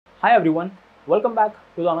Hi everyone, welcome back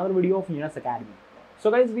to another video of Unus Academy.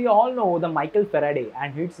 So guys, we all know the Michael Faraday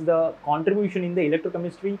and its the contribution in the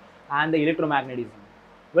electrochemistry and the electromagnetism.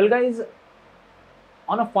 Well guys,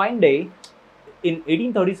 on a fine day in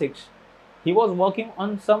 1836, he was working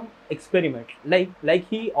on some experiment. Like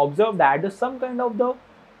he observed that some kind of the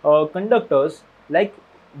conductors, like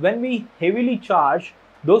when we heavily charge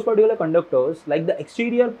those particular conductors, like the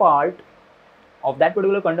exterior part of that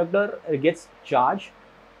particular conductor gets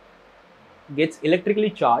electrically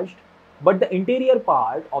charged, but the interior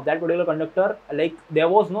part of that particular conductor, like there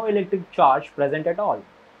was no electric charge present at all.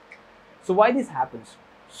 So why this happens?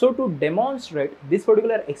 So to demonstrate this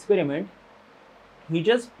particular experiment, he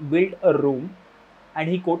just built a room and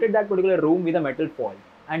he coated that particular room with a metal foil,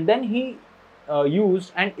 and then he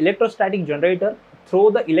used an electrostatic generator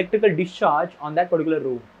through the electrical discharge on that particular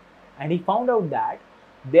room, and he found out that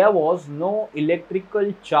there was no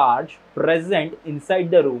electrical charge present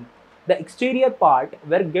inside the room. The exterior part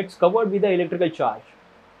where gets covered with the electrical charge,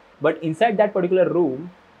 but inside that particular room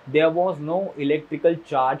there was no electrical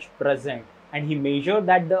charge present, and he measured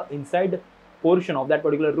that the inside portion of that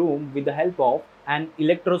particular room with the help of an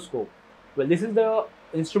electroscope. Well, this is the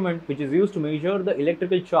instrument which is used to measure the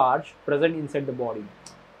electrical charge present inside the body,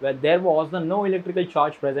 where there was no electrical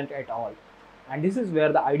charge present at all. And this is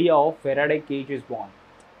where the idea of Faraday cage is born.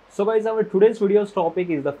 So guys, our today's video's topic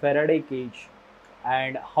is the Faraday cage.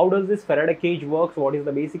 And how does this Faraday cage works? What is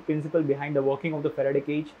the basic principle behind the working of the Faraday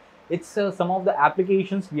cage? It's some of the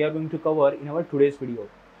applications we are going to cover in our today's video.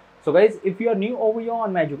 So guys, if you are new over here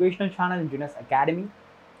on my educational channel Unus Academy,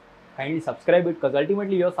 kindly subscribe it, because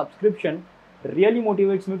ultimately your subscription really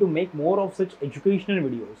motivates me to make more of such educational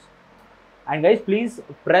videos. And guys, please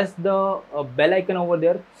press the bell icon over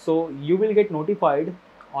there so you will get notified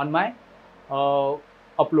on my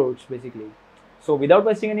uploads basically. So without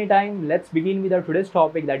wasting any time, let's begin with our today's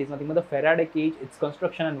topic, that is nothing but the Faraday cage, its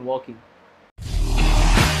construction and working.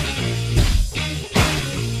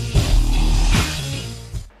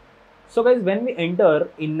 So guys, when we enter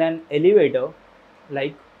in an elevator,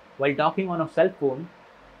 like while talking on a cell phone,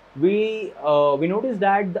 we notice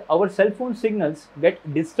that our cell phone signals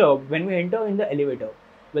get disturbed when we enter in the elevator.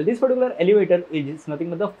 Well, this particular elevator is nothing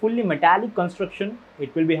but the fully metallic construction.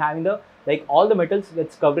 It will be having the, like, all the metals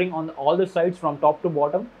gets covering on all the sides from top to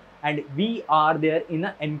bottom, and we are there in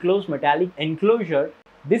an enclosed metallic enclosure.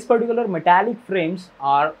 This particular metallic frames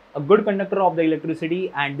are a good conductor of the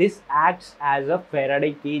electricity, and this acts as a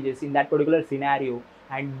Faraday cages in that particular scenario.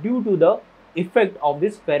 And due to the effect of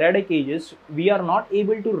this Faraday cages, we are not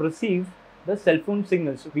able to receive the cell phone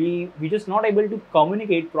signals. We just not able to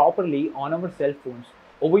communicate properly on our cell phones.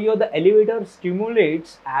 Over here, the elevator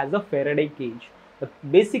stimulates as a Faraday cage. The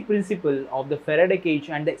basic principle of the Faraday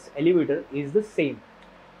cage and this elevator is the same.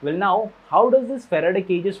 Well, now how does this Faraday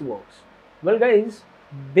cages works? Well guys,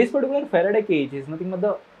 this particular Faraday cage is nothing but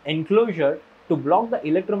the enclosure to block the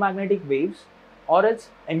electromagnetic waves, or else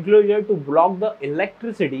enclosure to block the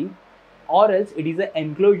electricity, or else it is an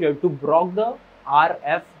enclosure to block the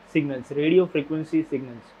RF signals, radio frequency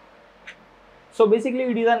signals. So basically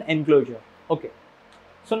it is an enclosure. Okay.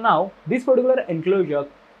 So now this particular enclosure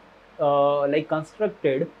like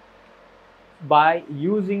constructed by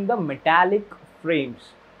using the metallic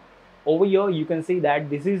frames. Over here you can see that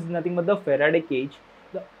this is nothing but the Faraday cage.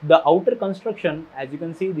 The outer construction, as you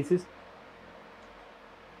can see, this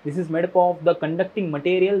is made up of the conducting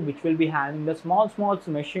material which will be having the small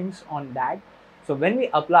meshings on that. So when we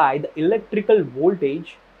apply the electrical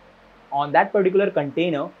voltage on that particular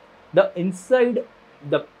container, the inside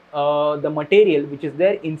the material which is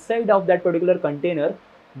there inside of that particular container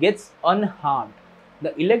gets unharmed.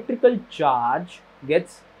 The electrical charge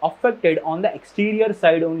gets affected on the exterior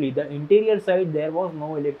side only. The interior side, there was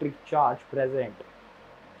no electric charge present.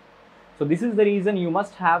 So this is the reason you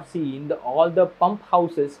must have seen all the pump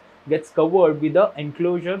houses gets covered with the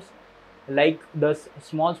enclosures, like the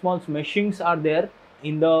small meshings are there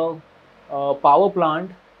in the power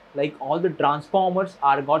plant, like all the transformers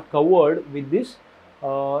are got covered with this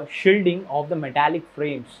shielding of the metallic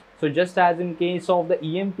frames. So just as in case of the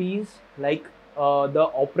EMPs, like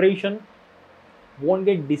the operation won't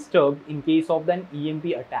get disturbed in case of an EMP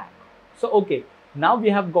attack. So okay, now we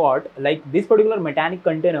have got like this particular metallic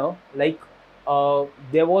container, like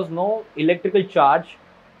there was no electrical charge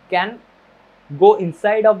can go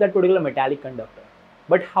inside of that particular metallic conductor.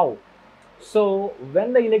 But how? So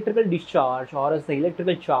when the electrical discharge or as the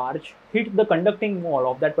electrical charge hit the conducting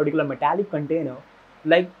wall of that particular metallic container,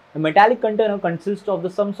 like the metallic container consists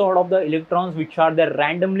of some sort of the electrons which are there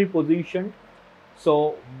randomly positioned.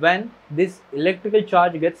 So when this electrical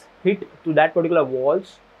charge gets hit to that particular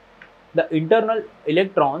walls, the internal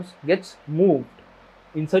electrons gets moved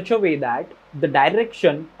in such a way that the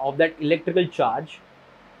direction of that electrical charge,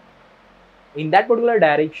 in that particular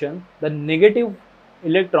direction, the negative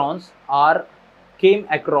electrons came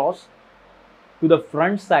across to the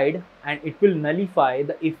front side, and it will nullify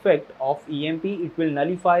the effect of EMP, it will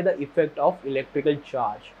nullify the effect of electrical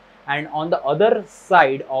charge. And on the other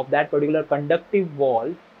side of that particular conductive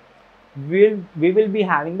wall, we will be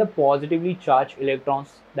having the positively charged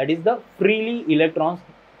electrons, that is the freely electrons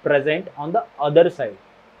present on the other side.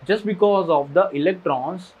 Just because of the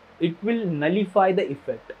electrons, it will nullify the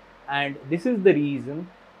effect, and this is the reason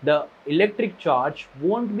the electric charge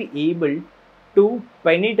won't be able to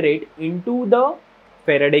penetrate into the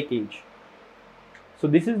Faraday cage. So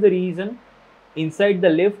this is the reason inside the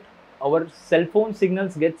lift our cell phone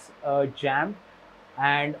signals gets jammed,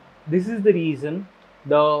 and this is the reason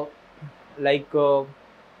the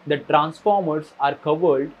transformers are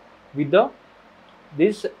covered with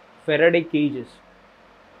this Faraday cages.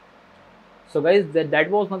 So guys, that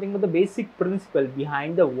was nothing but the basic principle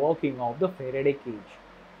behind the working of the Faraday cage.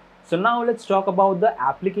 So now let's talk about the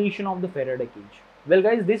application of the Faraday cage. Well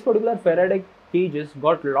guys, this particular Faraday cages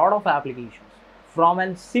got a lot of applications. From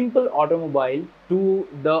a simple automobile to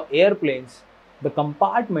the airplanes, the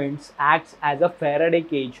compartments acts as a Faraday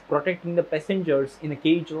cage, protecting the passengers in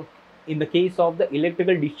the case of the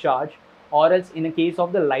electrical discharge, or else in a case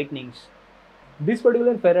of the lightnings. This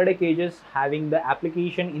particular Faraday cages having the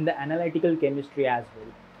application in the analytical chemistry as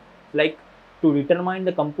well, like to determine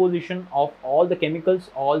the composition of all the chemicals,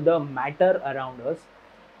 all the matter around us.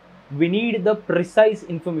 We need the precise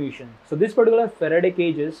information. So this particular Faraday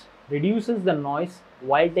cages reduces the noise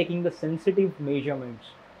while taking the sensitive measurements.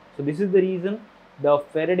 So this is the reason the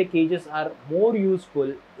Faraday cages are more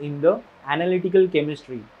useful in the analytical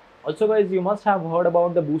chemistry. Also guys, you must have heard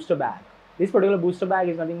about the booster bag. This particular booster bag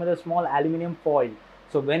is nothing but a small aluminum foil.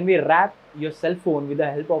 So when we wrap your cell phone with the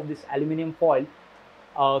help of this aluminum foil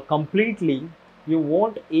completely, you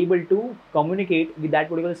won't able to communicate with that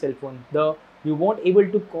particular cell phone. You won't able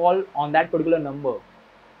to call on that particular number.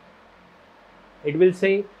 It will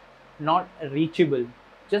say not reachable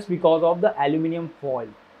just because of the aluminum foil.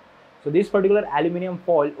 So this particular aluminum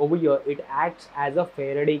foil over here, it acts as a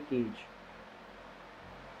Faraday cage.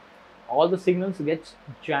 All the signals gets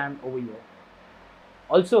jammed over here.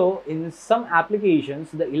 Also, in some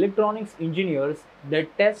applications, the electronics engineers, they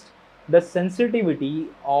test the sensitivity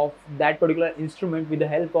of that particular instrument with the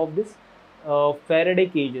help of this Faraday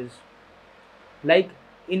cages. Like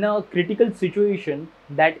in a critical situation,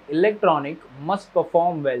 that electronic must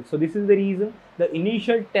perform well. So this is the reason the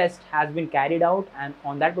initial test has been carried out and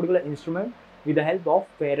on that particular instrument with the help of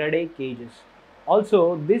Faraday cages.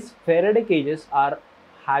 Also, these Faraday cages are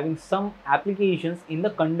having some applications in the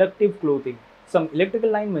conductive clothing. Some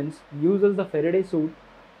electrical linemen uses the Faraday suit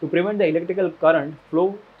to prevent the electrical current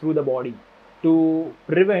flow through the body, to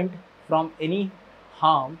prevent from any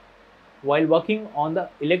harm while working on the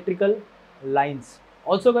electrical lines.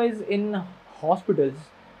 Also guys, in hospitals,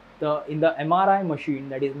 in the MRI machine,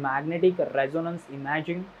 that is magnetic resonance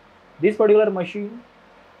imaging, this particular machine,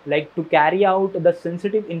 like to carry out the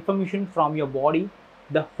sensitive information from your body,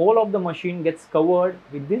 the whole of the machine gets covered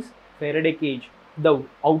with this Faraday cage. The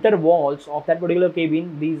outer walls of that particular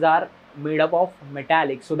cabin, these are made up of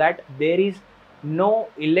metallic, so that there is no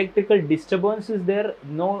electrical disturbances there,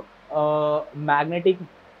 no magnetic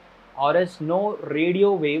or else no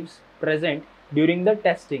radio waves present during the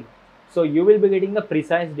testing. So you will be getting the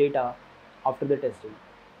precise data after the testing.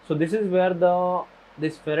 So this is where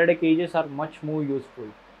these Faraday cages are much more useful.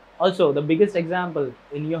 Also, the biggest example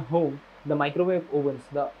in your home, the microwave ovens.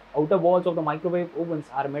 The outer walls of the microwave ovens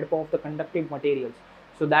are made up of the conductive materials,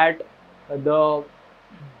 so that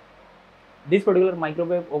this particular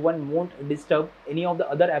microwave oven won't disturb any of the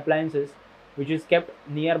other appliances which is kept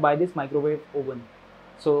nearby this microwave oven.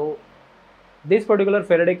 So this particular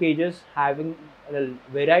Faraday cages having a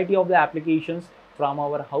variety of the applications from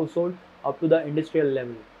our household up to the industrial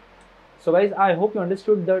level. So guys, I hope you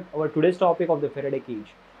understood that our today's topic of the Faraday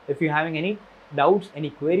cage. If you're having any doubts, any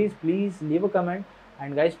queries, please leave a comment,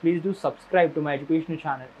 and guys, please do subscribe to my educational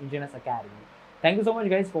channel, Engineers Academy. Thank you so much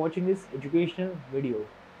guys for watching this educational video.